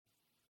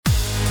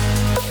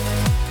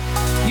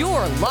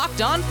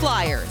Locked On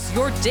Flyers,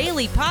 your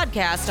daily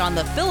podcast on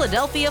the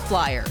Philadelphia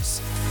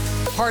Flyers.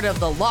 Part of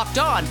the Locked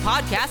On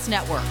Podcast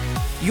Network,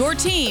 your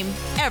team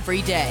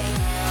every day.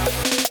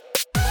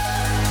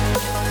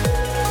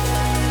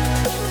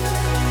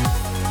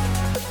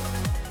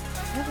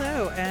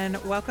 Hello,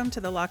 and welcome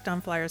to the Locked On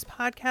Flyers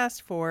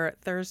podcast for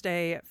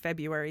Thursday,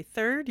 February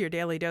 3rd, your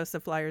daily dose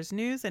of Flyers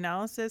news,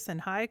 analysis,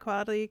 and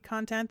high-quality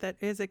content that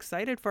is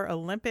excited for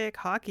Olympic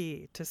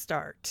hockey to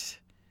start.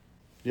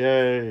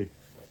 Yay.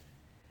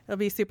 It'll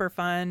be super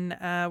fun.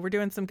 We're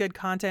doing some good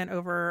content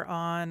over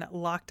on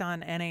Locked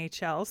On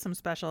NHL, some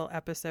special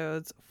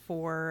episodes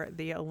for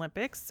the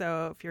Olympics.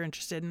 So if you're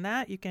interested in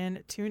that, you can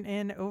tune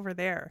in over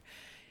there.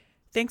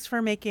 Thanks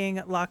for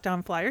making Locked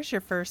On Flyers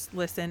your first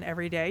listen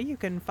every day. You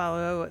can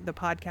follow the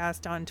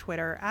podcast on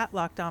Twitter at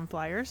Locked On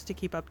Flyers to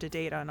keep up to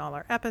date on all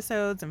our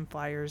episodes and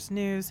Flyers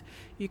news.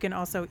 You can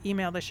also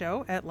email the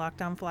show at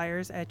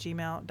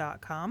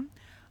lockedonflyers@gmail.com.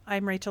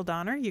 I'm Rachel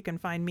Donner. You can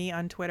find me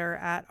on Twitter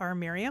at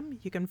rmiriam.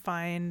 You can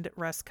find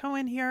Russ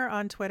Cohen here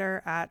on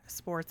Twitter at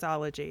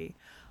Sportsology.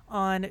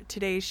 On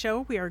today's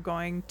show, we are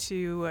going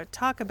to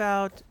talk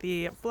about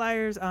the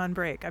Flyers on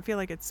break. I feel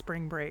like it's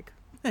spring break.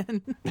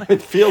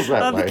 It feels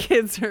that all way. The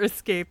kids are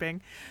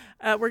escaping.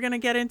 We're going to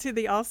get into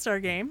the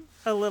All-Star game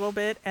a little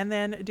bit and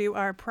then do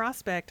our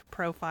prospect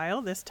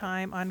profile, this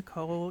time on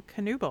Cole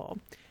Knuble.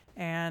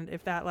 And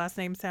if that last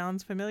name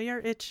sounds familiar,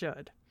 it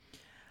should.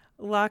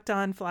 Locked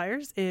On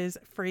Flyers is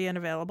free and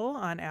available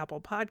on Apple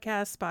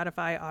Podcasts,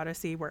 Spotify,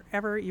 Odyssey,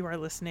 wherever you are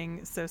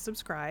listening. So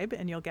subscribe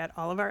and you'll get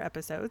all of our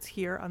episodes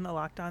here on the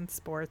Locked On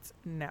Sports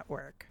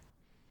Network.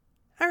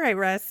 All right,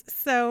 Russ.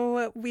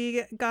 So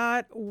we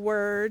got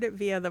word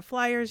via the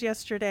Flyers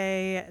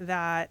yesterday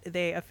that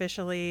they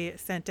officially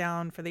sent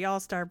down for the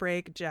All-Star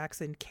break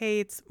Jackson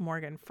Cates,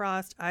 Morgan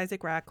Frost,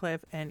 Isaac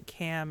Ratcliffe, and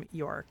Cam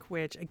York,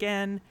 which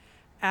again,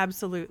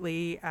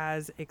 absolutely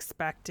as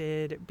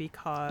expected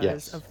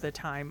because of the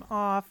time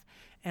off,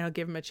 and it'll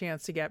give them a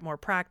chance to get more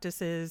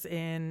practices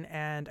in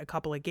and a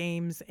couple of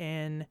games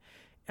in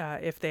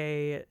if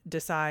they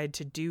decide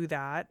to do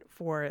that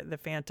for the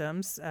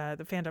Phantoms.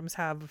 The Phantoms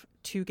have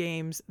 2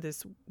 games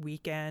this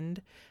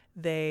weekend.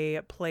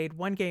 They played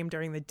 1 game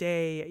during the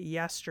day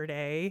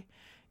yesterday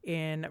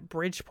in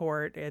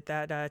Bridgeport at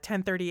that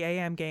 10:30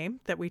 a.m. game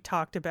that we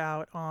talked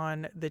about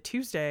on the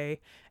Tuesday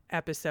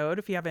episode.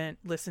 If you haven't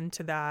listened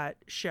to that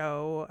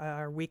show,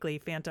 our weekly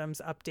Phantoms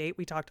update,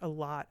 we talked a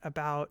lot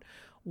about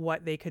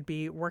what they could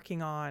be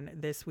working on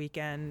this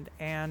weekend.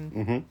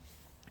 And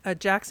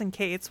Jackson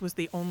Cates was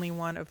the only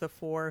one of the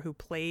 4 who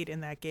played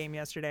in that game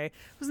yesterday.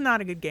 It was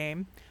not a good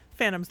game.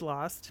 Phantoms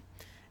lost.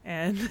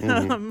 And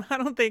I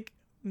don't think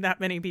that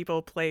many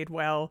people played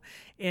well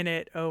in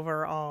it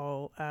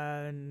overall.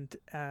 And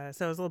so it was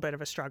a little bit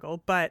of a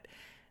struggle. But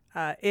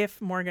if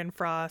Morgan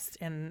Frost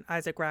and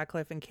Isaac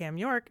Ratcliffe and Cam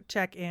York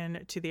check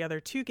in to the other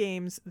 2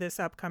 games this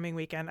upcoming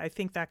weekend, I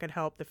think that could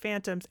help the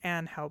Phantoms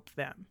and help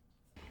them.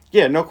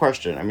 Yeah, no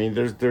question. I mean,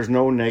 there's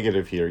no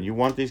negative here. You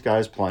want these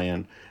guys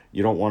playing.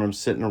 You don't want them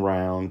sitting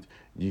around.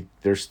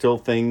 There's still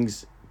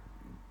things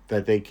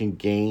that they can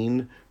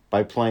gain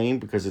by playing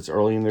because it's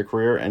early in their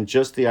career. And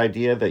just the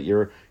idea that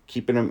you're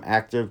keeping them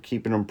active,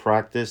 keeping them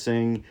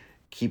practicing,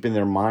 keeping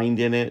their mind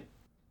in it,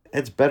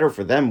 it's better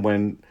for them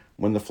when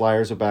the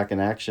Flyers are back in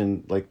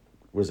action, like,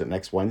 was it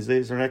next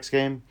Wednesday's their next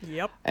game?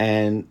 Yep.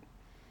 And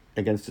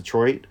against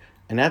Detroit.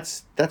 And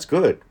that's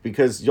good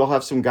because you'll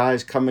have some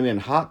guys coming in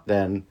hot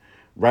then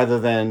rather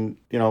than,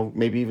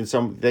 maybe even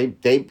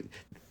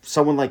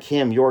someone like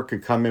Cam York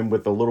could come in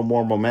with a little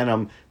more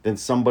momentum than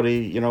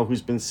somebody,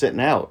 who's been sitting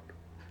out.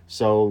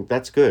 So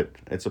that's good.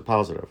 It's a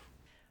positive.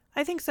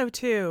 I think so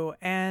too.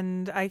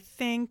 And I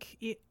think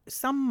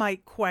some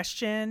might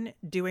question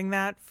doing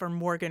that for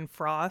Morgan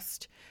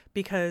Frost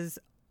because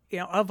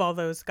of all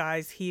those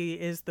guys, he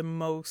is the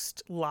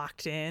most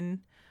locked in,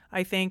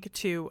 I think,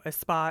 to a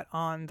spot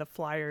on the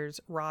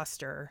Flyers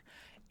roster.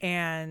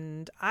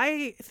 And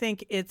I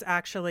think it's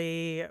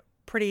actually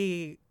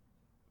pretty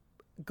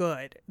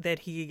good that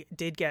he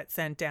did get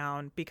sent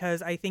down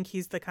because I think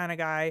he's the kind of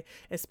guy,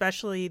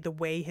 especially the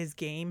way his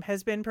game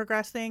has been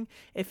progressing.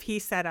 If he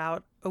sat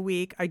out a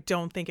week, I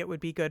don't think it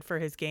would be good for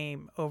his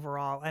game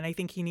overall. And I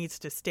think he needs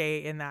to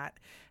stay in that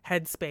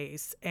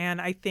headspace.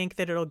 And I think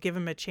that it'll give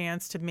him a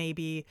chance to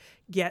maybe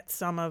get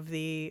some of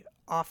the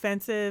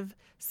offensive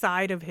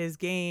side of his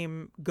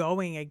game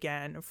going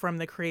again from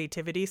the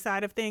creativity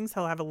side of things.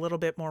 He'll have a little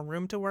bit more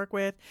room to work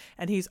with,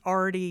 and he's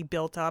already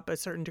built up a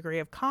certain degree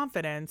of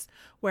confidence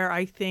where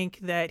I think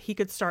that he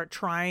could start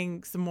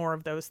trying some more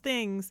of those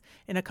things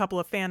in a couple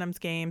of Phantoms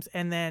games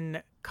and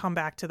then come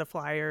back to the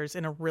Flyers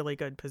in a really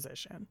good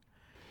position.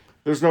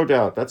 There's no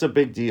doubt. That's a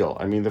big deal.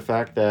 I mean, the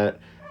fact that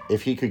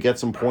if he could get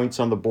some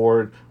points on the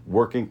board,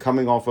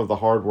 coming off of the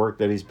hard work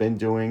that he's been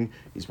doing,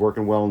 he's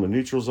working well in the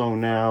neutral zone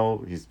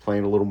now. He's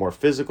playing a little more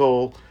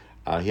physical.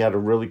 He had a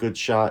really good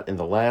shot in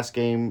the last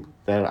game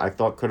that I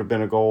thought could have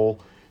been a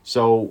goal.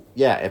 So,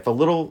 yeah, if a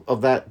little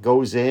of that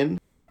goes in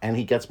and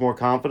he gets more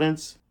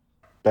confidence,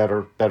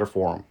 better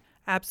for him.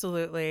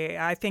 Absolutely.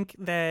 I think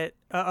that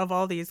of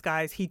all these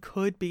guys, he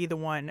could be the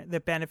one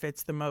that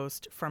benefits the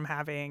most from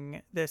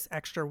having this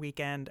extra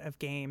weekend of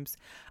games.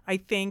 I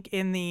think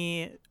in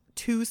the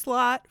 2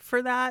 slot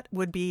for that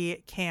would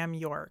be Cam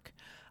York.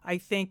 I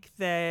think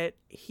that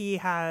he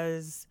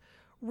has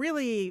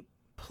really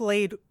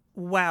played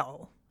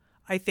well.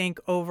 I think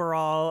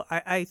overall,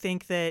 I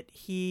think that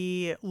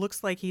he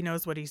looks like he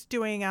knows what he's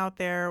doing out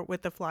there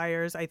with the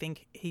Flyers. I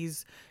think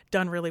he's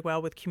done really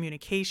well with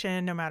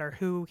communication, no matter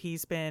who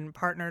he's been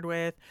partnered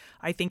with.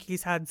 I think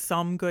he's had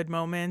some good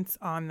moments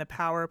on the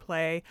power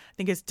play. I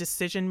think his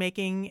decision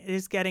making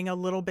is getting a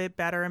little bit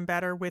better and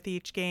better with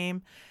each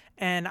game.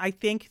 And I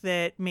think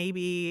that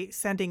maybe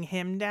sending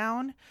him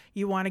down,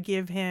 you want to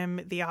give him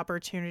the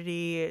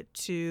opportunity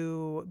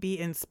to be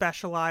in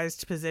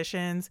specialized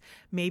positions,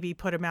 maybe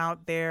put him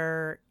out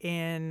there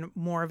in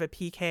more of a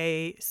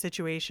PK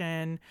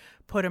situation,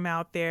 put him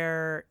out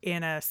there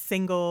in a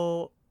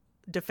single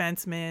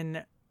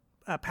defenseman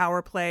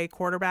power play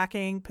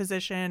quarterbacking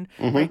position.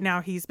 Mm-hmm. Right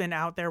now, he's been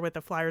out there with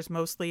the Flyers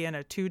mostly in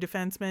a 2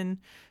 defenseman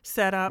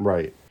setup.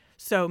 Right.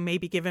 So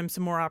maybe give him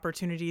some more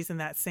opportunities in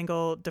that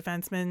single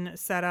defenseman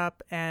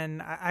setup.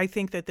 And I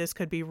think that this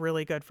could be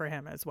really good for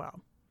him as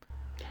well.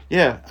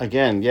 Yeah,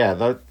 again,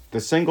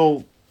 the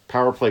single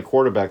power play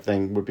quarterback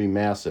thing would be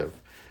massive.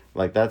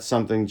 Like, that's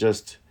something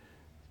just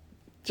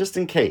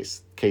in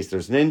case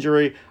there's an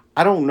injury.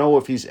 I don't know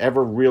if he's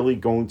ever really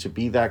going to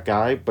be that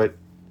guy, but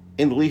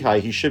in Lehigh,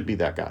 he should be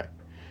that guy.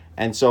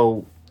 And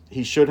so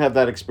he should have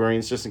that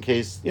experience just in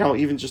case,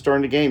 even just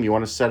during the game, you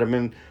want to set him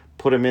in,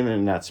 put him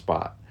in that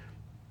spot.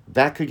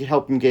 That could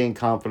help him gain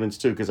confidence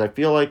too, because I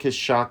feel like his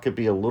shot could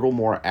be a little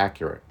more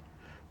accurate.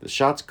 The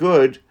shot's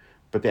good,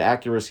 but the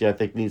accuracy, I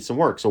think, needs some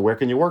work. So where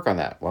can you work on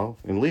that? Well,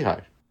 in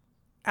Lehigh.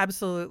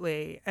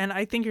 Absolutely. And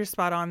I think you're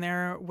spot on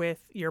there with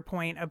your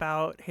point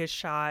about his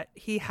shot.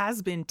 He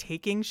has been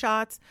taking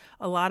shots.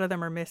 A lot of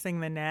them are missing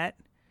the net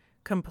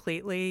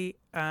completely.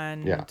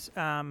 And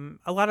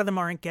a lot of them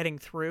aren't getting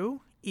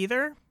through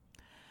either.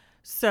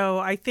 So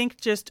I think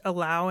just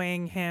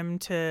allowing him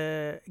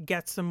to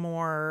get some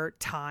more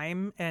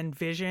time and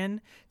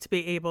vision to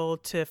be able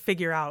to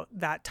figure out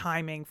that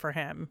timing for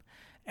him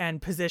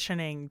and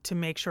positioning to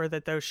make sure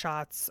that those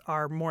shots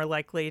are more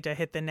likely to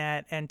hit the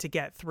net and to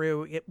get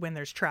through it when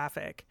there's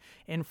traffic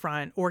in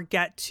front, or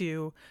get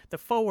to the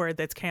forward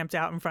that's camped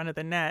out in front of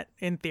the net,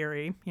 in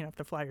theory, if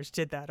the Flyers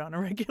did that on a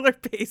regular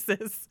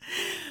basis.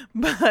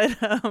 But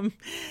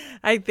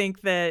I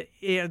think that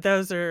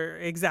those are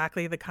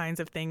exactly the kinds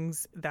of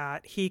things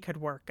that he could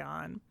work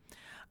on.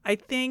 I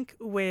think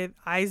with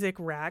Isaac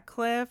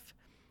Ratcliffe,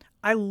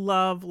 I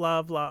love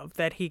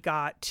that he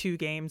got 2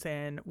 games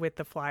in with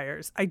the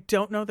Flyers. I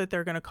don't know that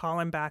they're going to call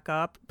him back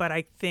up, but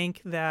I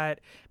think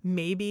that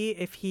maybe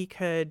if he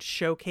could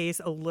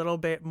showcase a little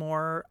bit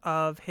more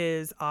of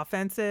his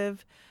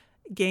offensive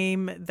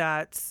game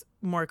that's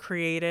more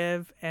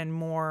creative and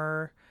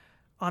more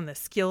on the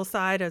skill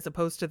side as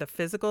opposed to the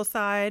physical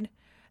side,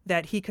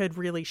 that he could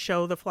really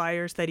show the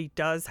Flyers that he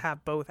does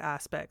have both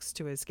aspects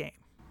to his game.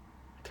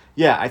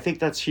 Yeah, I think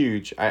that's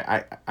huge.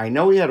 I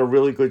know he had a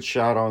really good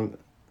shot on,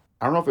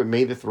 I don't know if it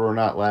made it through or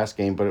not last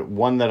game, but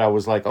one that I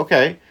was like,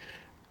 okay,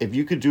 if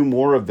you could do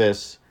more of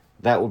this,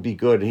 that would be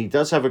good. And he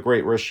does have a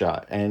great wrist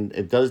shot, and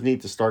it does need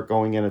to start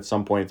going in at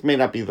some point. It may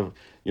not be the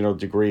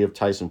degree of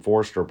Tyson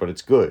Forster, but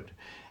it's good.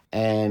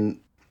 And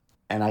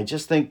I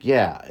just think,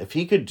 if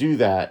he could do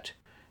that,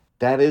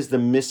 that is the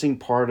missing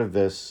part of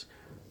this,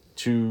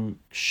 to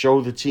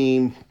show the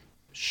team,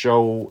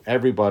 show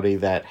everybody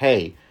that,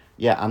 hey,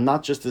 I'm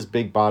not just this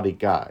big body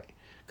guy.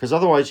 Because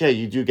otherwise,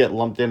 you do get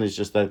lumped in as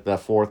just that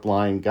 4th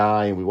line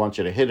guy, and we want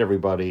you to hit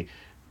everybody.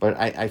 But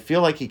I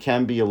feel like he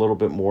can be a little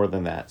bit more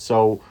than that.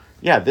 So,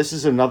 this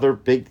is another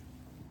big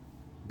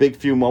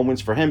few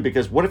moments for him,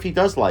 because what if he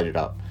does light it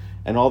up?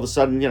 And all of a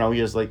sudden, he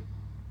has like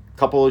a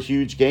couple of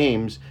huge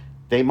games.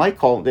 They might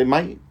call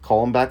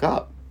him back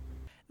up.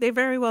 They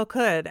very well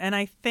could. And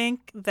I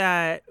think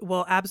that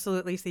we'll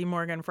absolutely see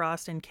Morgan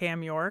Frost and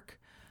Cam York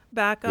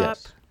back up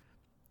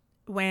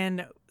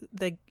when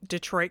the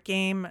Detroit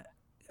game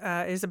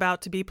is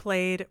about to be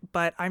played,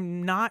 but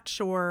I'm not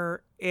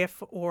sure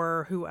if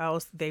or who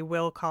else they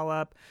will call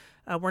up.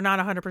 We're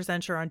not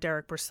 100% sure on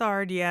Derek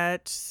Brassard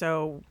yet,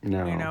 so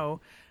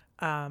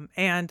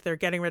and they're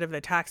getting rid of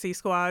the taxi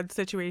squad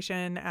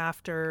situation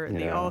after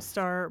the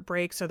All-Star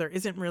break, so there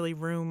isn't really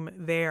room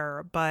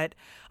there. But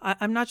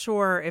I'm not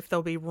sure if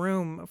there'll be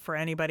room for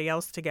anybody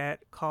else to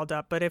get called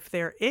up. But if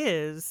there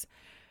is,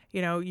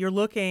 you're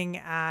looking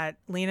at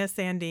Lena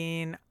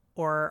Sandin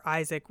or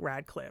Isaac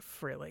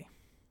Ratcliffe, really.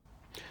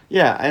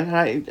 Yeah,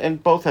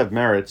 and both have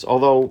merits,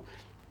 although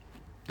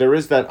there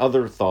is that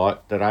other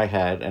thought that I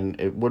had, and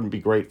it wouldn't be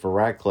great for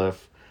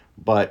Ratcliffe,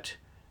 but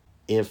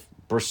if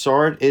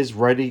Brassard is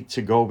ready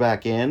to go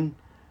back in,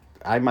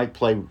 I might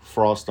play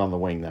Frost on the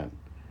wing then.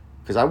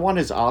 Because I want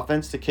his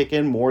offense to kick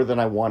in more than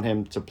I want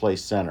him to play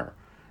center.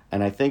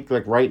 And I think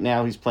like right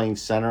now he's playing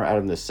center out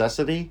of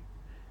necessity,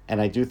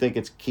 and I do think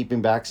it's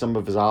keeping back some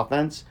of his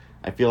offense.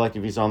 I feel like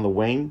if he's on the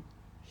wing,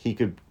 he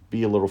could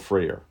be a little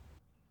freer.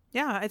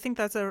 Yeah, I think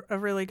that's a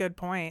really good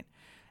point.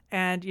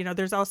 And,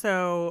 there's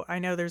also, I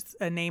know there's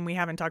a name we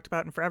haven't talked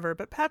about in forever,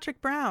 but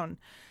Patrick Brown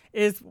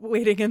is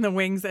waiting in the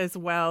wings as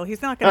well.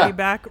 He's not going to be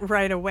back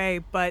right away,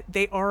 but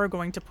they are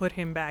going to put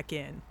him back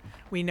in.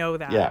 We know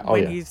that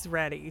when he's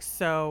ready.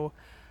 So,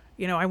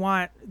 I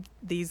want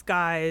these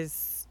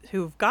guys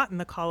who've gotten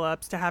the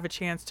call-ups to have a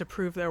chance to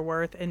prove their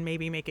worth and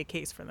maybe make a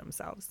case for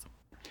themselves.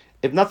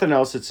 If nothing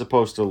else, it's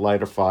supposed to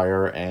light a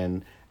fire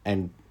and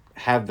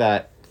have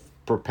that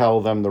propel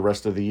them the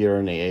rest of the year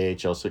in the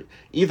AHL. So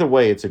either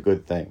way, it's a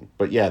good thing.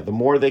 But yeah, the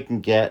more they can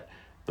get,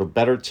 the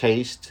better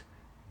taste,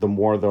 the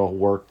more they'll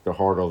work, the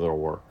harder they'll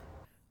work.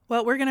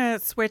 Well, we're going to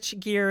switch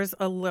gears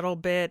a little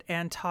bit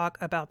and talk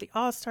about the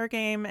All-Star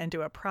Game and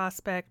do a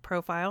prospect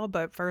profile.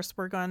 But first,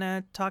 we're going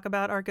to talk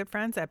about our good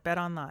friends at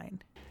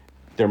BetOnline.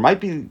 There might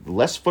be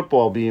less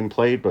football being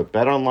played, but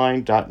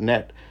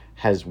BetOnline.net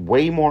has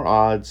way more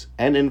odds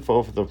and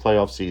info for the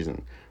playoff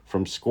season.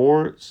 From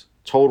scores,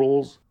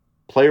 totals,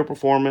 player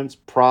performance,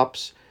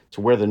 props,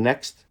 to where the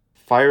next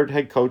fired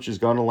head coach is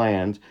going to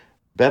land,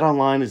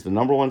 BetOnline is the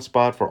number one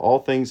spot for all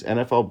things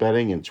NFL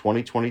betting in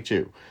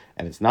 2022.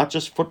 And it's not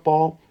just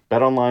football.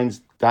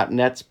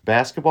 BetOnline.net's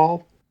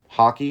basketball,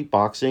 hockey,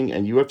 boxing,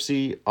 and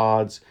UFC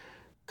odds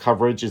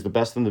coverage is the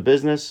best in the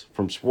business,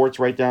 from sports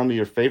right down to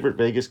your favorite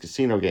Vegas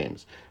casino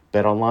games.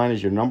 BetOnline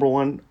is your number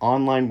one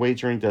online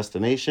wagering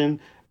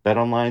destination.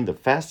 BetOnline, the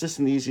fastest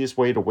and easiest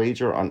way to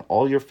wager on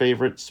all your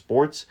favorite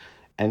sports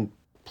and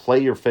play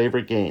your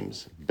favorite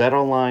games.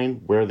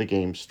 BetOnline, where the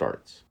game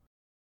starts.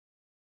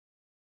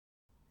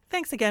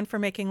 Thanks again for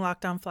making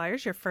Locked On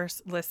Flyers your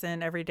first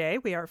listen every day.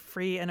 We are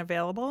free and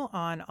available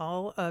on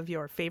all of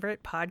your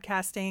favorite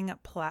podcasting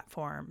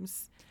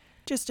platforms.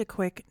 Just a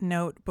quick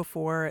note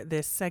before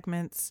this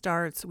segment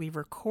starts. We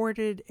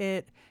recorded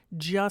it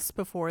just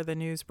before the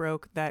news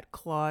broke that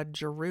Claude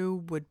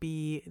Giroux would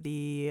be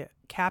the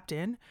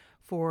captain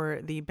for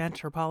the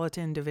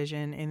Metropolitan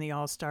Division in the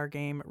All-Star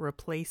Game,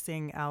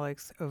 replacing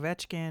Alex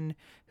Ovechkin,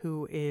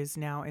 who is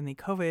now in the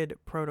COVID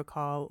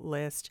protocol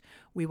list.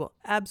 We will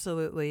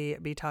absolutely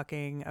be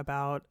talking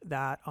about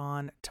that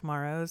on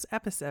tomorrow's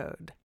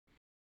episode.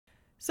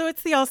 So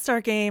it's the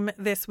All-Star Game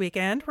this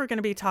weekend. We're going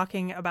to be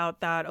talking about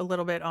that a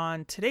little bit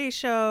on today's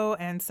show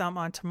and some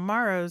on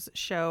tomorrow's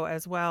show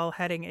as well,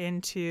 heading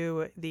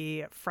into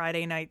the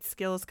Friday night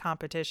skills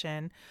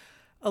competition.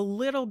 A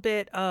little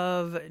bit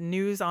of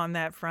news on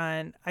that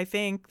front. I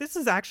think this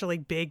is actually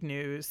big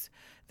news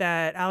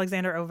that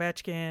Alexander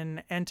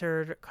Ovechkin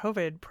entered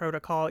COVID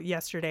protocol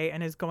yesterday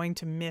and is going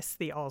to miss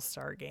the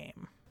All-Star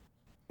Game.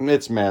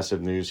 It's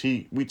massive news.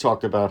 We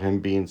talked about him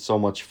being so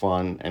much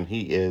fun, and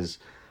he is,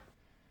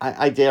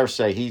 I dare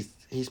say,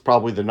 he's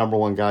probably the number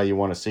one guy you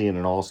want to see in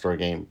an All-Star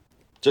Game,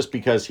 just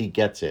because he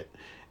gets it,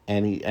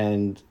 and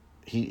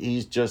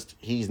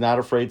he's not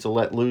afraid to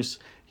let loose.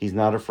 He's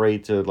not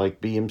afraid to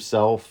be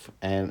himself,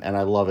 and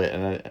I love it.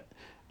 And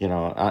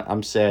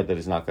I'm sad that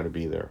he's not going to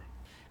be there.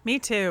 Me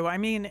too. I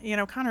mean,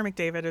 Connor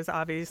McDavid is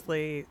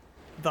obviously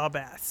the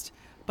best,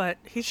 but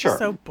he's just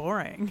so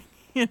boring.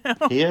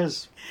 He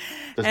is.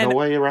 There's no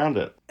way around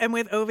it. And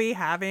with Ovi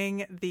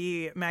having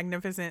the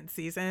magnificent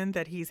season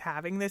that he's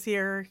having this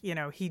year,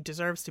 he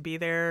deserves to be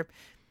there.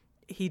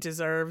 He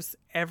deserves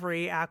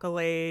every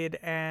accolade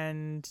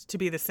and to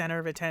be the center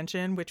of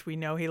attention, which we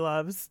know he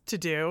loves to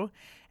do.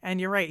 And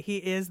you're right, he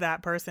is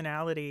that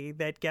personality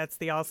that gets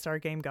the All-Star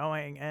Game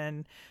going.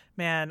 And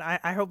man,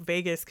 I hope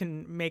Vegas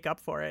can make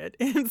up for it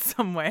in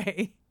some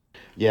way.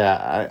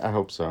 Yeah, I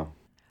hope so.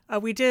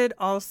 We did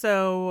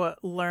also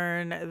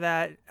learn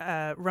that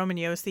Roman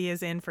Josi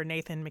is in for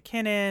Nathan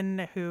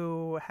McKinnon,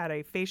 who had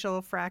a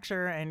facial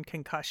fracture and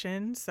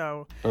concussion.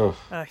 So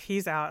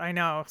he's out. I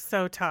know,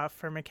 so tough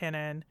for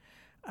McKinnon.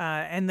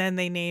 And then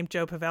they named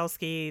Joe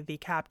Pavelski the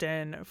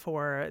captain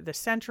for the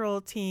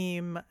Central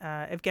team.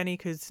 Evgeny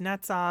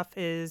Kuznetsov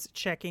is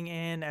checking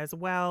in as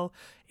well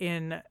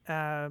in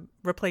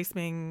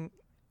replacing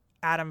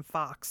Adam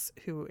Fox,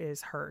 who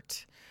is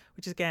hurt,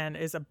 which again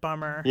is a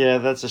bummer. Yeah,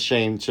 that's a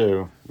shame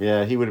too.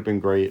 Yeah, he would have been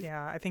great.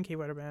 Yeah, I think he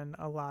would have been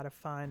a lot of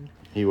fun.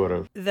 He would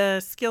have.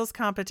 The skills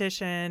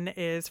competition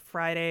is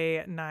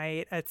Friday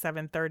night at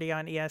 7:30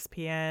 on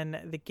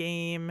ESPN. The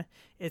game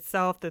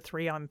itself, the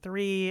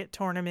 3-on-3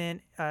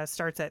 tournament,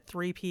 starts at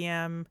 3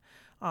 p.m.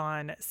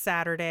 on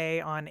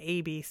Saturday on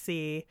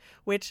ABC,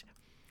 which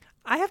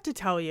I have to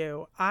tell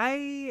you,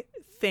 I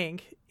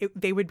think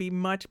they would be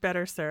much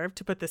better served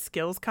to put the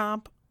skills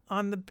comp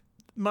on the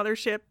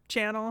mothership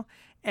channel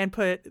and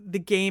put the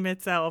game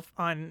itself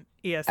on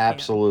ESPN.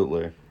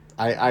 Absolutely.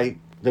 I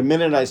the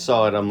minute I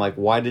saw it, I'm like,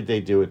 why did they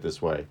do it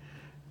this way?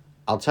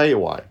 I'll tell you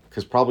why.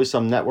 Because probably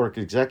some network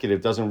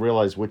executive doesn't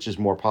realize which is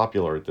more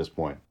popular at this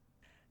point.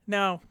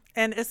 No.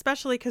 And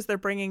especially because they're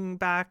bringing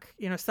back,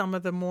 some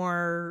of the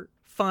more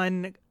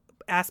fun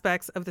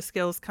aspects of the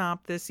skills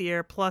comp this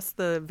year, plus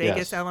the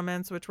Vegas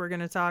elements, which we're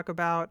going to talk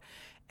about.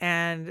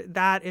 And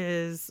that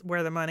is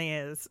where the money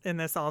is in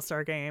this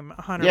All-Star Game,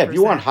 100%. Yeah, if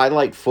you want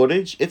highlight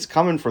footage, it's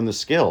coming from the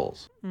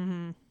skills.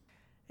 Mm-hmm.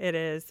 It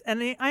is.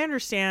 And I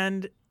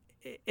understand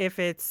if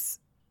it's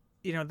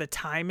the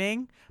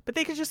timing, but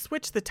they could just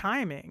switch the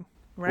timing,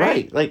 right?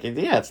 Right. Like,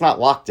 yeah, it's not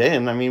locked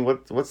in. I mean,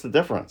 what's the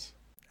difference?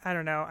 I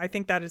don't know. I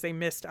think that is a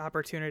missed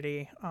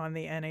opportunity on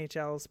the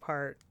NHL's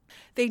part.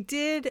 They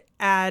did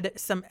add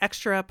some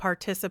extra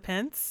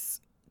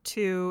participants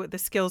to the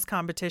skills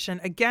competition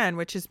again,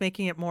 which is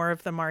making it more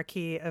of the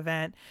marquee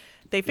event.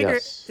 They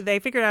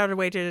figured out a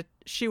way to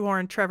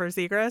shoehorn Trevor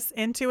Zegras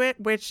into it,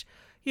 which,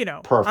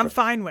 Perfect. I'm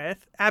fine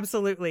with.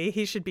 Absolutely.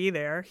 He should be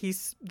there.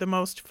 He's the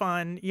most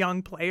fun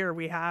young player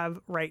we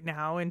have right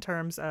now in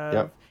terms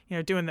of,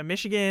 doing the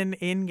Michigan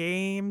in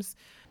games.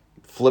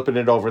 Flipping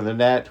it over the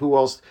net. Who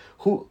else?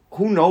 Who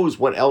knows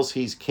what else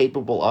he's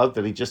capable of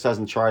that he just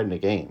hasn't tried in a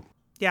game?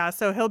 Yeah,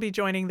 so he'll be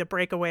joining the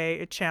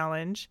breakaway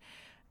challenge.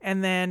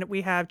 And then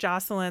we have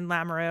Jocelyn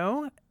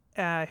Lamoureux,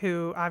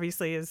 who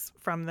obviously is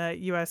from the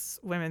U.S.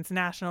 women's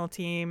national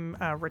team,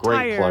 retired.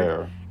 Great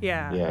player.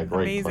 Yeah,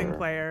 great amazing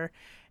player.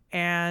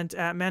 And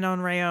Manon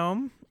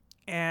Rhéaume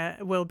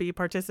will be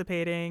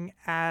participating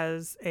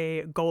as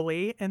a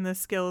goalie in the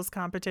skills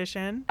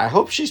competition. I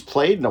hope she's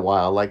played in a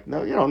while. Like,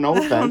 no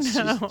offense.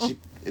 No.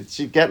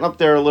 She's getting up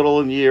there a little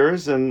in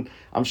years, and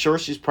I'm sure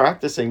she's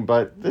practicing,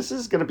 but this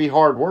is going to be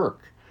hard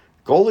work.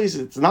 Goalies,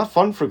 it's not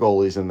fun for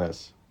goalies in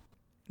this.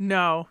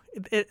 No,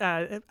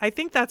 I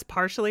think that's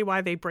partially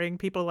why they bring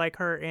people like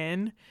her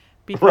in,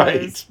 because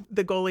Right.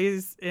 the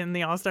goalies in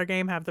the All-Star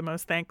game have the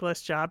most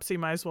thankless job, so you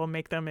might as well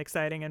make them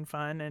exciting and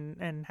fun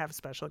and have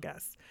special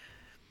guests.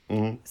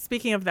 Mm-hmm.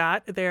 Speaking of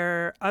that,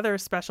 their other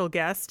special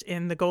guest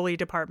in the goalie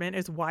department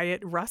is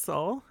Wyatt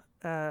Russell,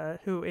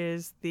 who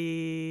is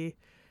the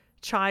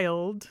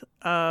child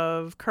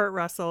of Kurt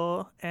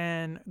Russell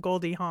and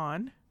Goldie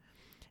Hawn,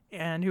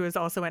 and who is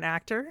also an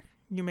actor.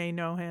 You may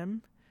know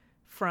him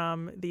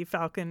from the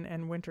Falcon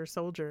and Winter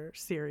Soldier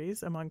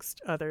series, amongst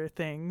other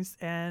things.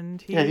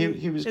 And he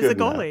was is good a in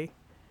that. goalie.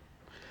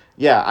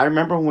 Yeah, I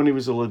remember when he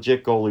was a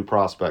legit goalie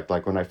prospect.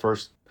 Like when I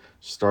first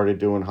started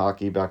doing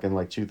hockey back in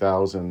like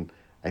 2000,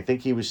 I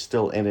think he was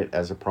still in it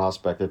as a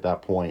prospect at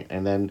that point.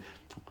 And then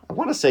I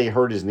want to say he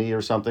hurt his knee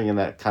or something, and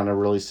that kind of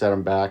really set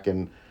him back.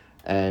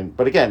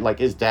 But again, like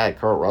his dad,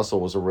 Kurt Russell,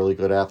 was a really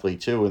good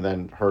athlete too, and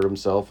then hurt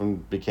himself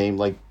and became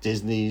like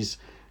Disney's,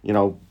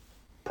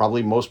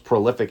 probably most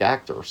prolific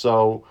actor.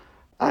 So,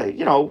 I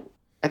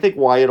think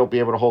Wyatt will be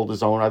able to hold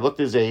his own. I looked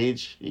his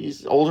age.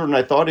 He's older than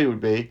I thought he would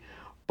be.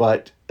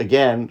 But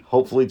again,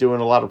 hopefully doing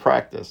a lot of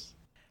practice.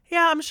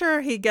 Yeah, I'm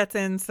sure he gets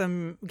in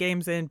some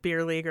games in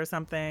beer league or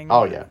something.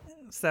 Oh, yeah.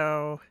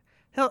 So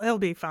he'll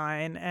be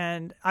fine.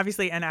 And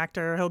obviously an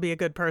actor, he'll be a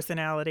good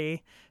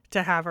personality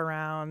to have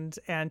around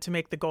and to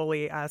make the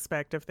goalie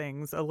aspect of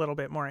things a little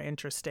bit more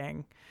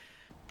interesting.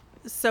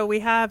 So we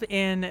have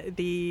in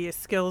the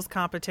skills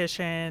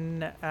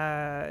competition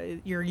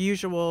your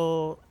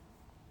usual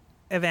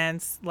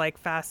events like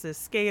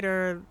fastest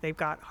skater. They've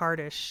got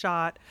hardest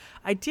shot.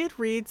 I did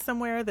read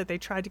somewhere that they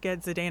tried to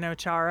get Zdeno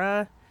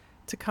Chara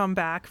to come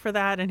back for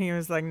that, and he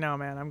was like, no,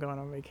 man, I'm going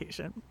on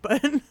vacation.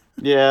 But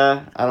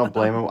yeah, I don't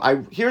blame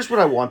him. Here's what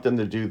I want them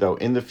to do, though.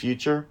 In the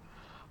future,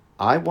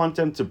 I want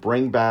them to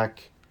bring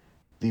back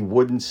the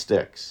wooden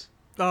sticks.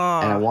 And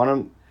I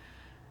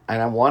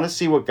want to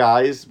see what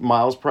guys'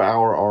 miles per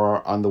hour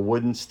are on the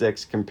wooden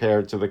sticks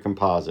compared to the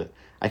composite.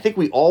 I think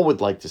we all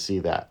would like to see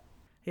that.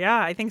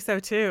 Yeah, I think so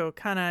too.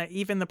 Kind of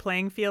even the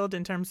playing field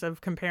in terms of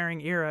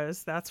comparing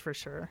eras, that's for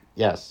sure.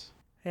 Yes.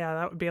 Yeah,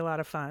 that would be a lot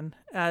of fun.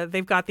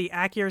 They've got the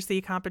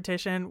accuracy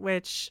competition,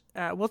 which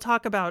we'll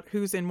talk about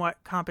who's in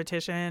what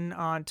competition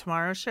on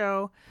tomorrow's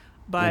show.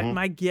 But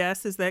my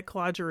guess is that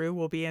Claude Giroux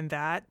will be in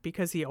that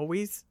because he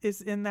always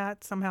is in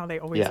that. Somehow they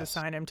always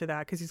assign him to that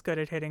because he's good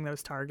at hitting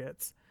those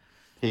targets.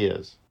 He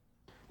is.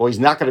 Well, he's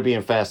not going to be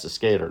in Fastest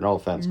Skater. No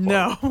offense,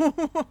 Claude.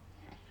 No,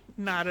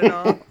 not at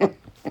all.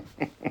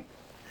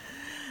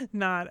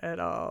 Not at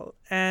all.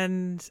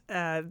 And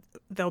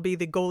there'll be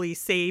the goalie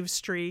save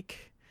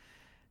streak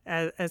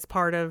as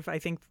part of, I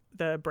think,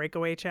 the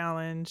breakaway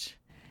challenge.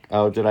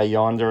 Oh, did I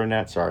yawn during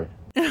that? Sorry.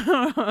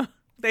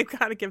 They've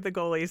got to give the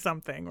goalie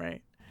something,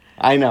 right?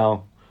 I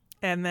know.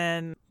 And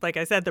then, like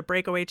I said, the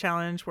breakaway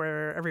challenge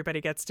where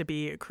everybody gets to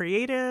be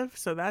creative.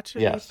 So that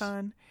should be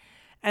fun.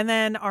 And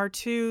then our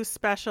two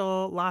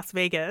special Las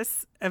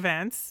Vegas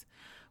events.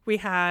 We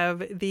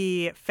have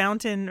the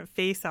Fountain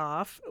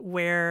Face-Off,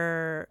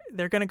 where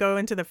they're going to go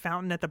into the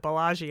fountain at the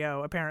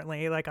Bellagio,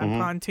 apparently, like on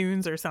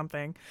pontoons or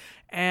something.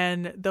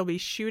 And they'll be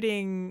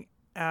shooting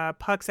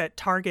pucks at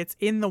targets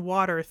in the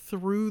water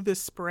through the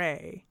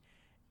spray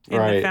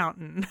in the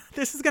fountain.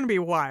 This is going to be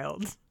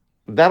wild.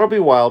 That'll be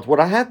wild.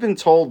 What I have been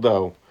told,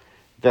 though,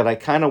 that I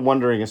kind of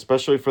wondering,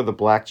 especially for the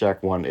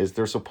blackjack one, is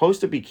they're supposed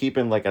to be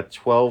keeping like a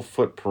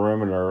 12-foot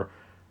perimeter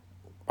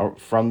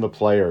from the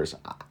players.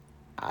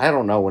 I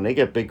don't know. When they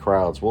get big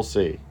crowds, we'll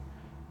see.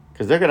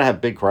 Because they're going to have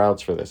big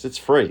crowds for this. It's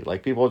free.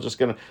 Like, people are just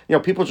going to...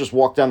 people just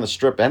walk down the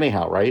strip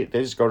anyhow, right?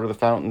 They just go to the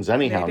fountains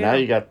anyhow. Now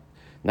you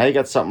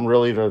got something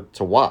really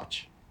to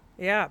watch.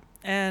 Yeah.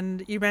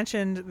 And you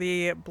mentioned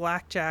the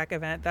blackjack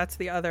event. That's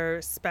the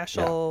other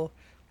special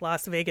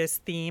Las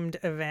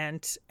Vegas-themed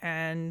event.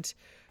 And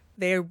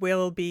they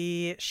will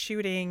be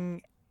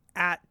shooting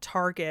at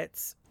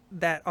targets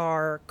that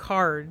are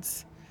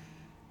cards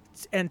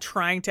and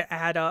trying to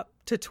add up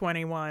to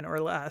 21 or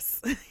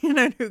less,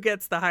 who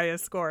gets the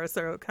highest score.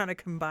 So kind of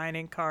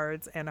combining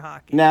cards and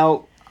hockey.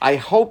 Now, I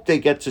hope they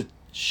get to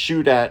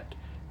shoot at,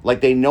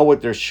 like they know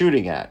what they're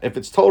shooting at. If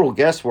it's total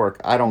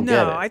guesswork, I don't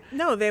get it.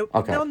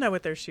 They'll know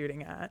what they're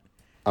shooting at.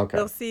 Okay.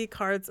 They'll see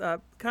cards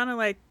up, kind of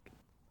like,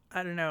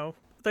 I don't know,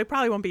 they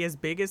probably won't be as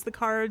big as the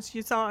cards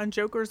you saw on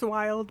Joker's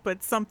Wild,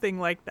 but something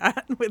like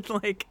that with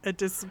like a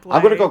display.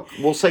 I'm gonna go.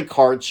 We'll say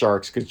Card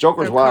Sharks because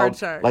Joker's Wild,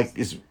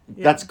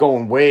 that's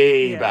going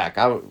way back.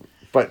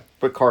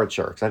 But Card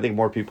Sharks. I think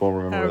more people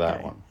remember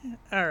that one.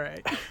 All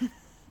right.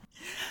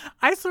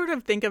 I sort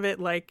of think of it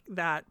like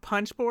that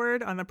punch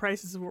board on The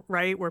Price is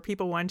Right, where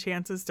people won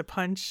chances to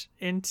punch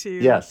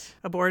into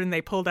a board and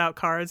they pulled out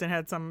cards and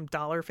had some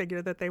dollar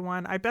figure that they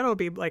won. I bet it'll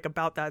be like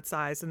about that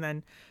size, and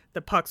then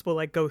the pucks will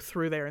like go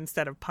through there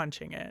instead of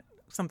punching it.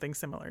 Something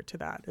similar to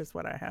that is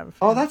what I have.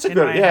 Oh, that's a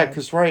good,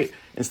 because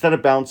instead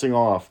of bouncing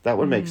off, that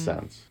would make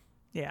sense.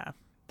 Yeah,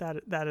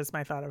 that is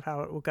my thought of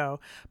how it will go.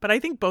 But I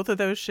think both of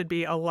those should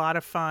be a lot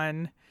of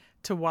fun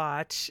to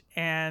watch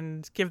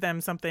and give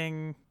them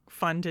something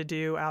fun to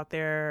do out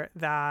there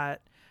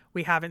that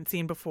we haven't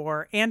seen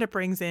before. And it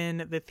brings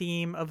in the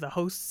theme of the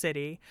host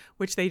city,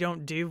 which they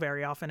don't do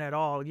very often at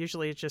all.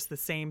 Usually it's just the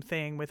same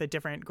thing with a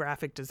different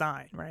graphic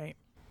design, right?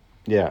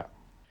 Yeah.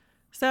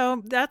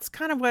 So that's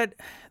kind of what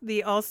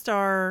the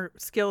All-Star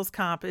Skills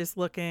Comp is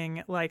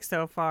looking like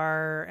so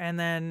far. And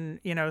then,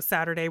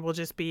 Saturday will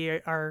just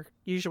be our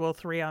usual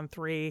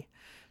 3-on-3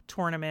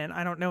 tournament.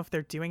 I don't know if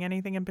they're doing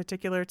anything in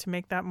particular to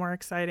make that more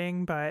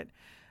exciting, but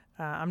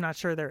I'm not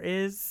sure there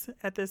is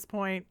at this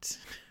point.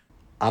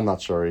 I'm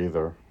not sure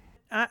either.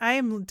 I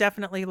am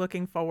definitely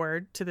looking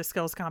forward to the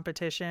skills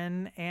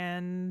competition,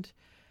 and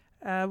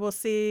we'll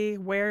see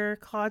where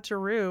Claude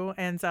Giroux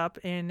ends up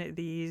in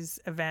these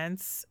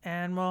events,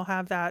 and we'll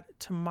have that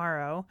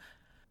tomorrow.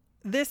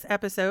 This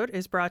episode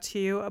is brought to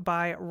you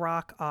by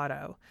Rock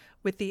Auto.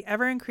 With the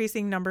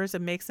ever-increasing numbers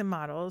of makes and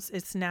models,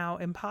 it's now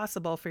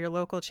impossible for your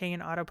local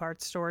chain auto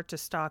parts store to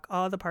stock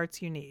all the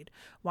parts you need.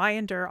 Why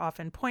endure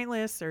often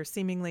pointless or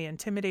seemingly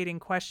intimidating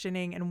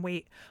questioning and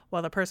wait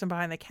while the person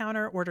behind the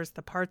counter orders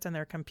the parts on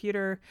their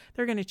computer?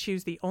 They're going to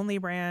choose the only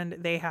brand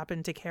they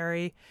happen to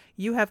carry.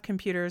 You have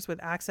computers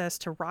with access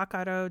to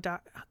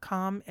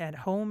rockauto.com at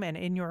home and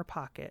in your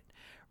pocket.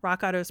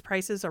 Rock Auto's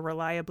prices are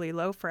reliably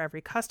low for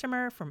every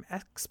customer, from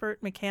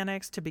expert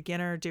mechanics to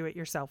beginner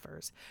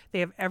do-it-yourselfers.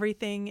 They have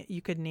everything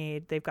you could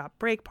need. They've got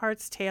brake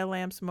parts, tail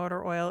lamps,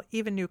 motor oil,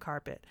 even new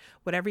carpet.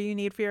 Whatever you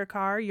need for your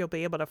car, you'll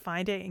be able to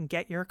find it and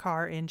get your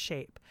car in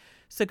shape.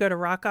 So go to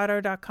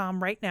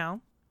rockauto.com right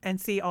now and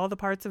see all the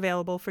parts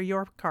available for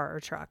your car or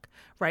truck.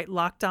 Write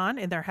Locked On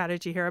in their How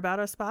Did You Hear About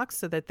Us box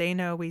so that they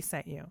know we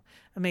sent you.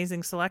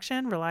 Amazing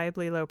selection,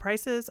 reliably low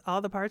prices,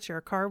 all the parts your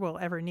car will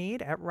ever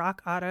need at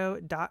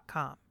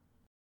rockauto.com.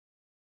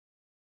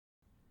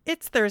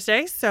 It's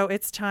Thursday, so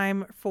it's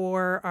time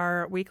for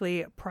our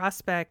weekly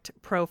prospect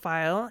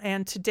profile.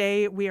 And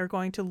today we are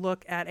going to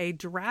look at a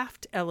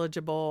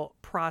draft-eligible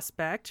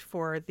prospect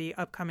for the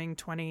upcoming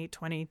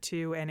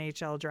 2022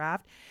 NHL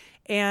draft.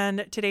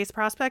 And today's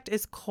prospect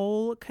is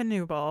Cole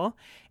Knuble.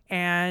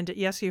 And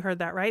yes, you heard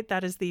that right.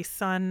 That is the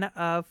son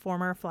of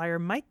former Flyer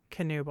Mike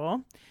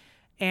Knuble.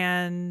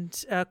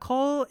 And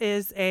Cole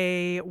is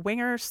a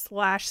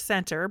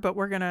winger/center, but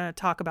we're going to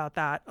talk about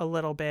that a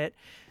little bit.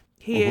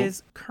 He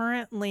is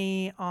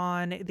currently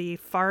on the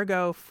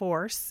Fargo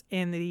Force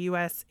in the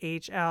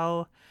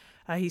USHL.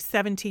 He's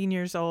 17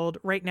 years old.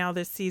 Right now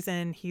this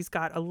season, he's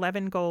got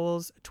 11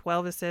 goals,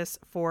 12 assists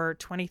for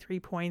 23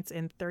 points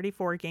in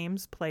 34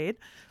 games played.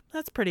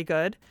 That's pretty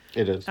good.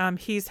 It is.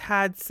 He's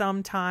had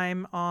some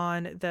time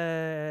on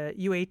the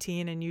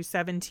U18 and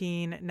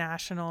U17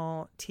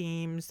 national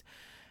teams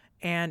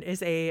and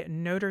is a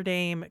Notre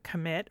Dame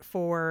commit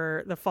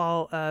for the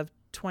fall of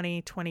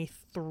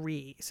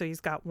 2023. So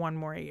he's got one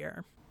more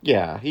year.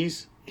 Yeah,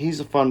 he's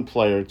a fun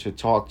player to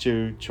talk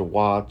to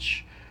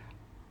watch.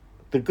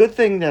 The good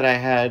thing that I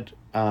had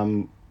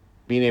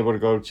being able to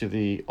go to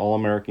the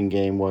All-American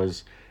game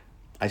was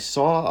I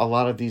saw a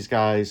lot of these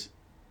guys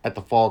at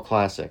the Fall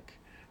Classic,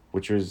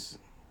 which was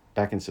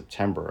back in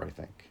September, I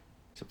think.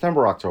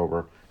 September,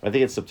 October. I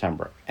think it's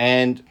September.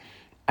 And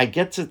I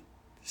get to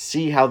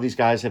see how these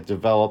guys have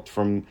developed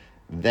from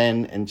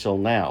then until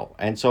now.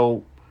 And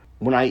so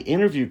when I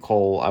interviewed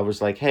Cole, I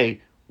was like,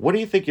 hey, what do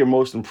you think you're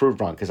most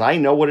improved on? Because I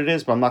know what it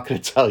is, but I'm not going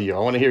to tell you. I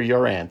want to hear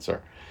your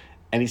answer.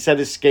 And he said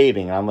his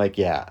skating. And I'm like,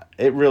 yeah,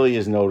 it really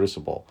is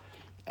noticeable.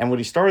 And when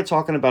he started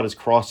talking about his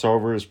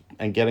crossovers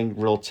and getting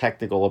real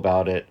technical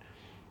about it,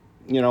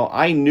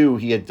 I knew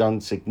he had done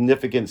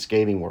significant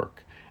skating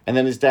work. And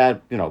then his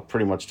dad,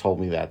 pretty much told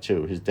me that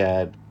too. His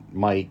dad,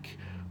 Mike,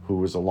 who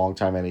was a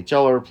longtime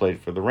NHLer, played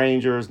for the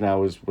Rangers,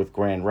 now is with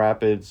Grand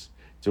Rapids,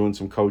 doing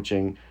some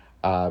coaching,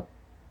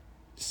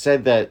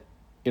 said that,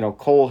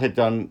 Cole had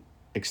done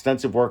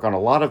extensive work on a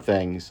lot of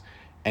things,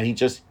 and he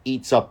just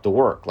eats up the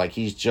work. Like,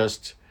 he's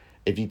just,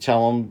 if you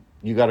tell him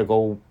you got to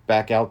go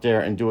back out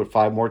there and do it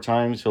 5 more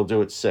times, he'll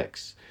do it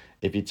 6.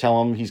 If you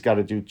tell him he's got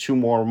to do 2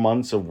 more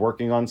months of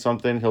working on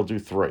something, he'll do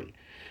 3.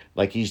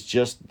 Like, he's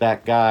just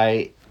that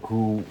guy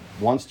who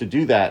wants to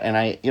do that. And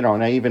I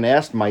even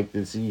asked Mike,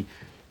 did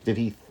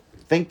he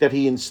think that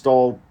he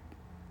installed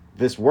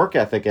this work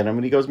ethic in him?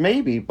 And he goes,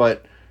 maybe,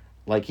 but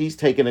like, he's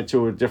taken it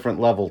to a different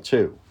level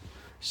too.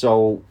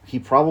 So he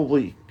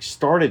probably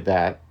started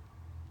that,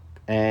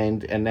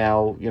 and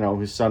now,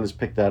 his son has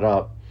picked that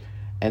up.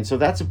 And so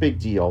that's a big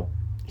deal.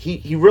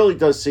 He really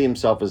does see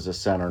himself as a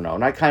center now,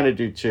 and I kind of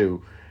do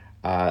too.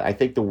 I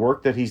think the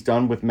work that he's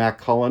done with Matt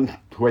Cullen,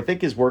 who I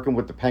think is working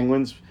with the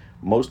Penguins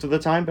most of the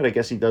time, but I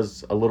guess he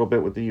does a little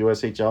bit with the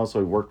USHL, so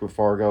he worked with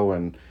Fargo,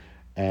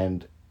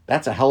 and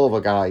that's a hell of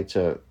a guy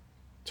to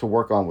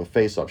work on with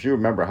faceoffs. You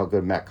remember how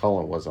good Matt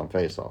Cullen was on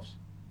faceoffs.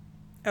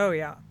 Oh,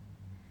 yeah.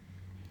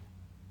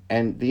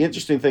 And the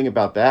interesting thing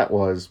about that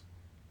was,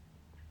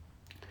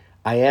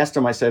 I asked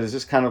him, I said, is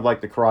this kind of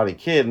like the Karate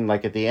Kid? And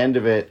like, at the end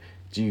of it,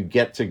 do you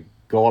get to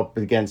go up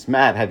against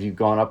Matt? Have you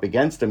gone up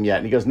against him yet?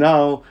 And he goes,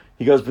 no.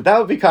 He goes, but that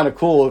would be kind of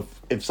cool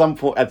if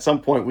at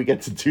some point we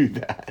get to do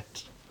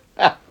that.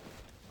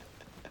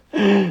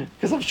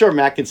 Because I'm sure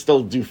Matt can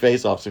still do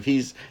face-offs if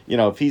he's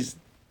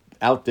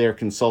out there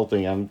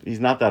consulting.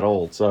 He's not that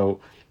old, so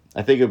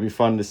I think it would be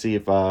fun to see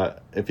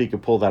if he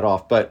could pull that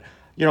off. But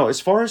as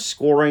far as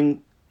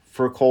scoring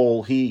for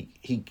Cole, he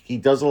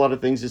does a lot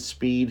of things at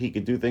speed. He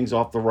could do things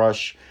off the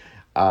rush.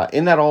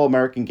 In that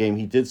All-American game,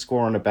 he did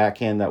score on a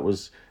backhand that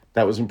was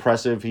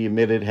impressive. He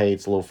admitted, hey,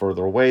 it's a little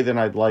further away than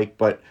I'd like.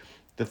 But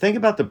the thing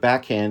about the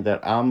backhand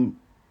that I'm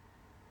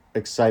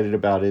excited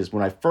about is,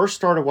 when I first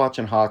started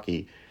watching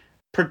hockey,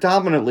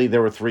 predominantly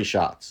there were 3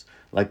 shots.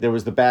 Like, there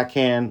was the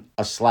backhand,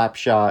 a slap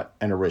shot,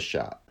 and a wrist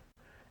shot.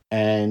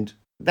 And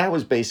that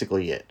was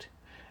basically it.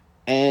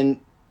 And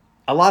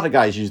a lot of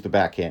guys used the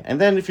backhand. And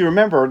then, if you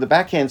remember, the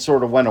backhand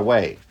sort of went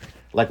away.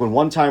 Like, when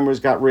one-timers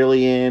got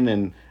really in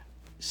and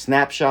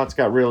snapshots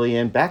got really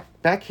in,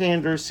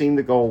 backhanders seemed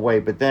to go away.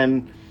 But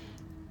then,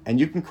 and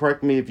you can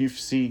correct me if you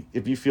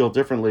feel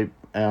differently,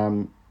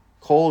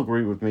 Cole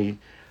agreed with me.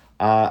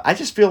 I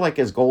just feel like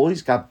as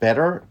goalies got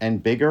better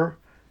and bigger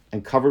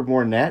and covered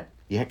more net,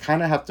 you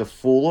kind of have to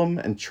fool them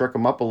and trick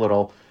them up a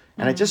little.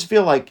 And I just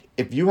feel like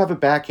if you have a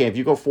backhand, if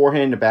you go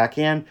forehand to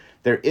backhand,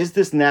 there is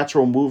this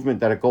natural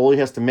movement that a goalie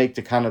has to make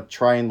to kind of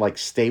try and like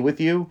stay with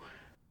you.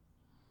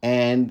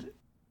 And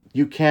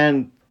you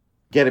can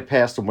get it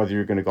past them, whether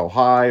you're going to go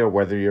high or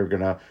whether you're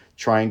going to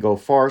try and go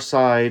far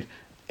side.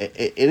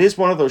 It is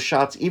one of those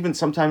shots, even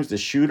sometimes the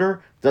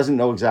shooter doesn't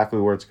know exactly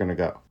where it's going to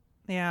go.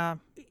 Yeah.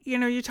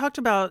 You talked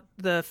about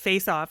the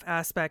face-off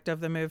aspect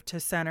of the move to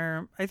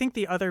center. I think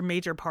the other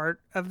major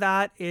part of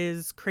that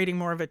is creating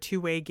more of a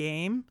two-way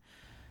game.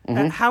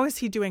 Mm-hmm. How is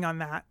he doing on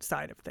that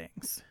side of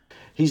things?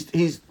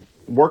 He's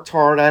worked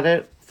hard at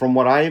it. From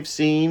what I have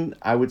seen,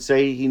 I would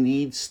say he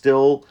needs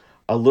still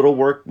a little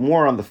work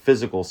more on the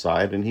physical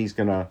side, and he's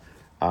going to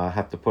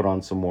have to put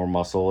on some more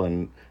muscle,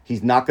 and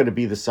he's not going to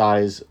be the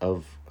size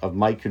of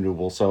Mike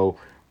Knuble. So,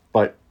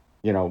 but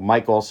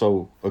Mike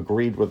also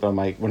agreed with him.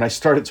 When I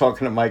started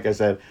talking to Mike, I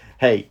said,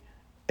 hey,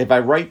 if I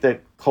write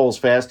that Cole's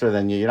faster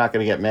than you, you're not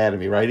going to get mad at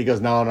me, right? He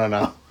goes,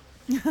 no.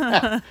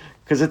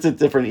 Because it's a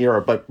different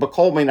era. But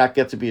Cole may not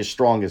get to be as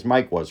strong as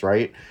Mike was,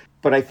 right?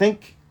 But I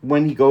think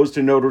when he goes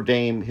to Notre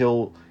Dame,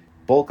 he'll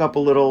bulk up a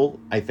little.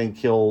 I think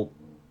he'll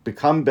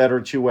become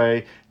better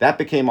two-way. That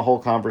became a whole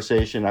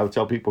conversation. I would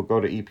tell people, go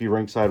to EP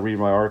Rinkside, read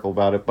my article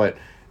about it. But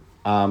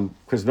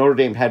because Notre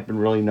Dame had been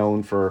really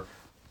known for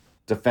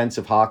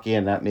defensive hockey,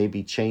 and that may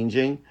be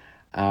changing.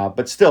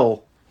 But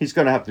still, he's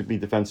going to have to be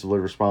defensively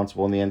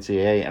responsible in the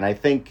NCAA, and I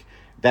think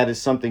that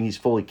is something he's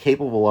fully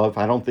capable of.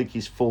 I don't think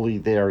he's fully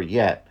there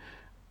yet.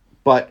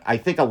 But I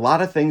think a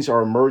lot of things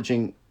are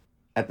emerging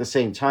at the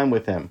same time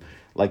with him.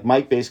 Like,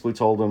 Mike basically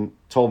told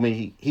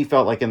me he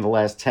felt like in the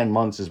last 10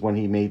 months is when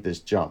he made this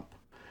jump.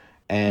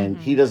 And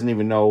he didn't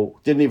even know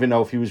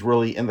if he was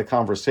really in the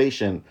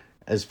conversation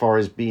as far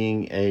as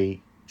being a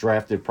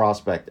drafted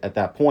prospect at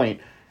that point.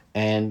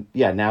 And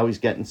yeah, now he's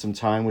getting some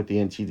time with the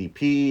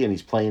NTDP, and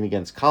he's playing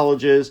against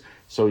colleges.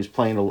 So he's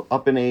playing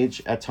up in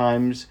age at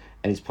times,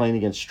 and he's playing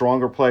against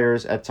stronger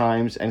players at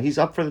times, and he's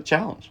up for the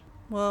challenge.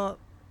 Well,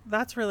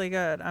 that's really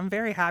good. I'm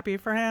very happy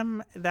for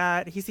him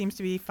that he seems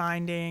to be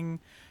finding,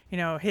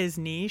 his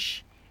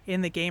niche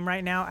in the game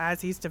right now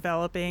as he's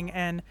developing.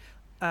 And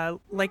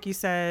like you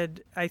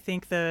said, I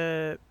think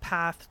the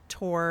path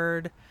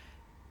toward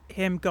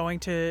him going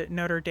to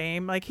Notre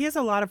Dame, like, he has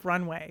a lot of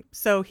runway.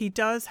 So he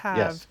does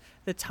have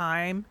the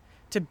time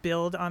to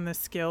build on the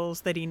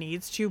skills that he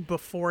needs to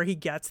before he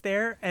gets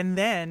there. And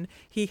then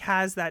he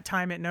has that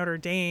time at Notre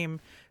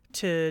Dame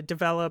to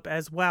develop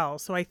as well.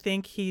 So I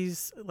think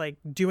he's like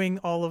doing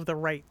all of the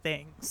right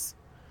things.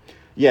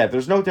 Yeah,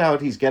 there's no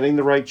doubt he's getting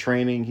the right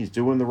training. He's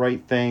doing the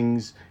right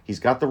things. He's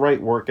got the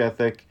right work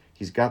ethic.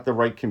 He's got the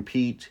right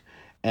compete.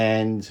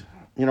 And,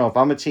 if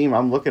I'm a team,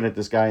 I'm looking at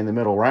this guy in the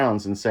middle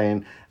rounds and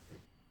saying,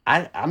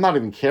 I'm not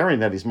even caring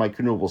that he's Mike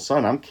Knuble's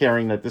son. I'm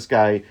caring that this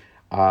guy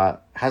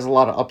has a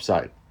lot of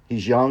upside.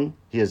 He's young.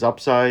 He has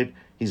upside.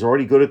 He's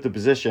already good at the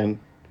position.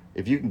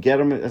 If you can get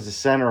him as a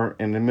center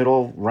in the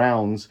middle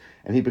rounds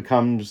and he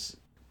becomes,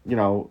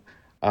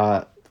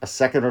 a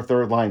second or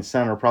third line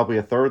center, probably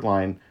a third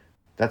line,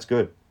 that's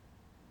good.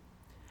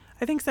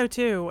 I think so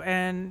too.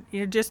 And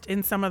just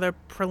in some of the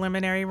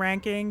preliminary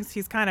rankings,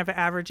 he's kind of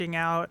averaging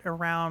out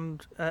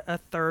around a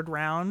third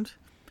round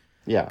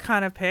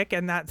kind of pick.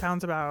 And that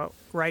sounds about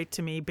right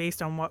to me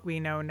based on what we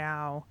know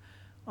now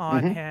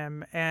on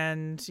him.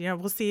 And,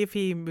 we'll see if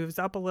he moves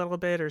up a little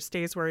bit or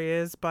stays where he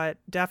is. But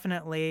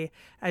definitely,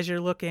 as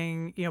you're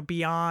looking,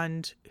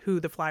 beyond who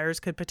the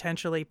Flyers could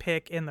potentially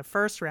pick in the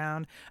first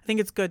round, I think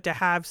it's good to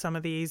have some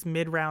of these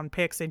mid-round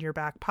picks in your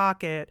back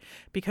pocket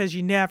because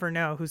you never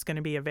know who's going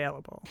to be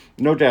available.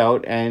 No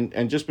doubt.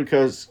 And just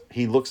because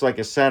he looks like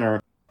a center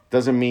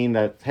doesn't mean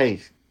that, hey,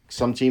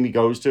 some team he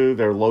goes to,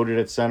 they're loaded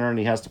at center and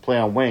he has to play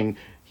on wing.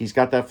 He's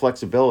got that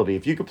flexibility.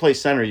 If you could play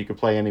center, you could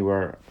play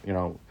anywhere,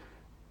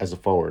 as a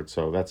forward.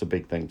 So that's a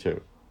big thing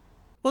too.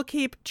 We'll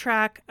keep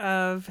track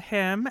of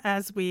him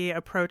as we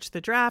approach the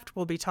draft.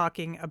 We'll be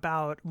talking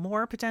about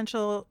more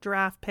potential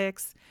draft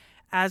picks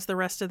as the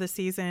rest of the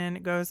season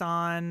goes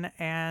on,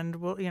 and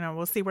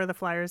we'll see where the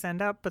Flyers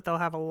end up, but they'll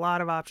have a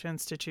lot of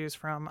options to choose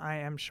from, I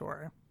am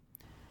sure.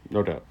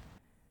 No doubt.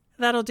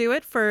 That'll do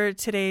it for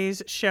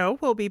today's show.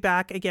 We'll be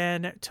back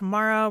again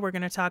tomorrow. We're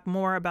going to talk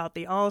more about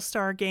the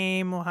All-Star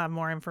Game. We'll have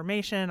more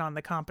information on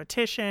the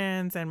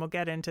competitions, and we'll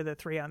get into the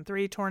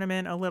 3-on-3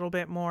 tournament a little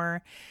bit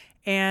more.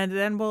 And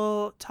then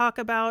we'll talk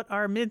about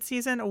our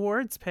mid-season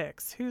awards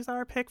picks. Who's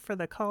our pick for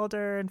the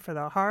Calder and for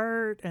the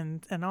Hart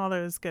and all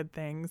those good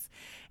things.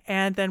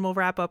 And then we'll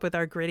wrap up with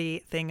our gritty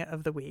thing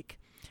of the week.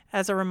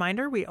 As a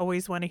reminder, we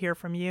always want to hear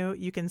from you.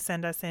 You can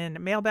send us in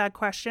mailbag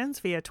questions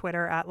via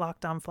Twitter at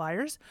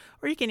LockedOnFlyers,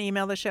 or you can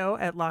email the show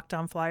at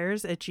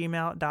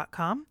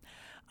lockedonflyers@gmail.com.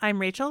 I'm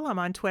Rachel. I'm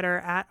on Twitter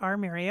at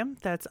rmiriam.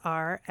 That's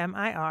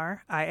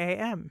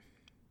RMIRIAM.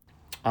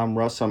 I'm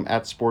Russ. I'm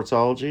at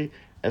Sportsology,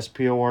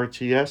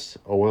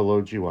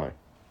 SPORTSOLOGY.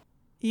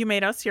 You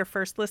made us your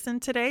first listen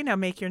today. Now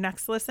make your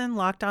next listen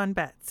Locked On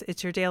Bets.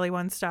 It's your daily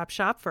one-stop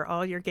shop for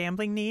all your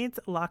gambling needs.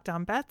 Locked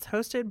On Bets,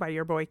 hosted by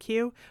your boy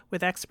Q,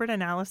 with expert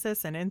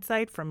analysis and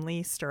insight from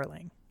Lee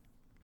Sterling.